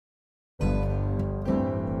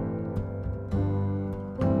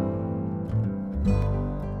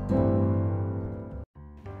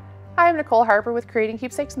I'm Nicole Harper with Creating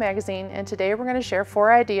Keepsakes magazine, and today we're going to share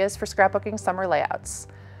 4 ideas for scrapbooking summer layouts.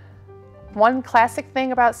 One classic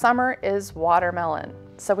thing about summer is watermelon.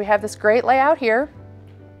 So we have this great layout here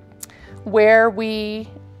where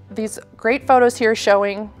these great photos here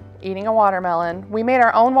showing eating a watermelon. We made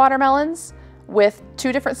our own watermelons with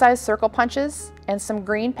 2 different size circle punches and some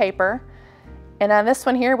green paper. And on this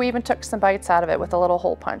one here, we even took some bites out of it with a little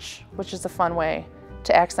hole punch, which is a fun way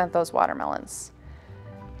to accent those watermelons.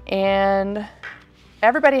 And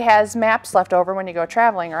everybody has maps left over when you go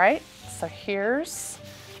traveling, right? So here's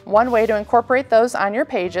one way to incorporate those on your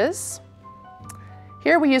pages.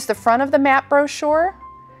 Here we use the front of the map brochure,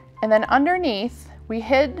 and then underneath we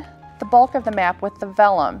hid the bulk of the map with the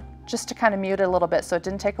vellum, just to kind of mute it a little bit so it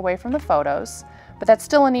didn't take away from the photos. But that's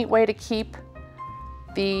still a neat way to keep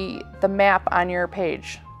the map on your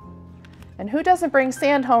page. And who doesn't bring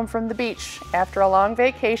sand home from the beach after a long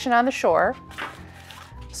vacation on the shore?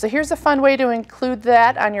 So here's a fun way to include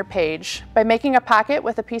that on your page by making a pocket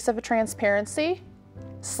with a piece of transparency,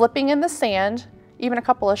 slipping in the sand, even a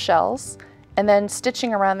couple of shells, and then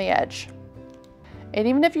stitching around the edge. And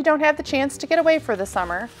even if you don't have the chance to get away for the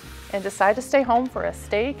summer and decide to stay home for a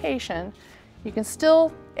staycation, you can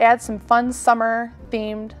still add some fun summer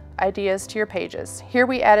themed ideas to your pages. Here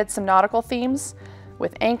we added some nautical themes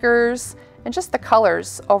with anchors, and just the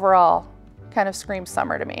colors overall kind of scream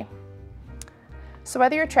summer to me. So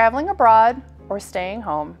whether you're traveling abroad or staying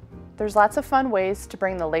home, there's lots of fun ways to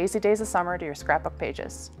bring the lazy days of summer to your scrapbook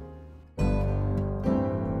pages.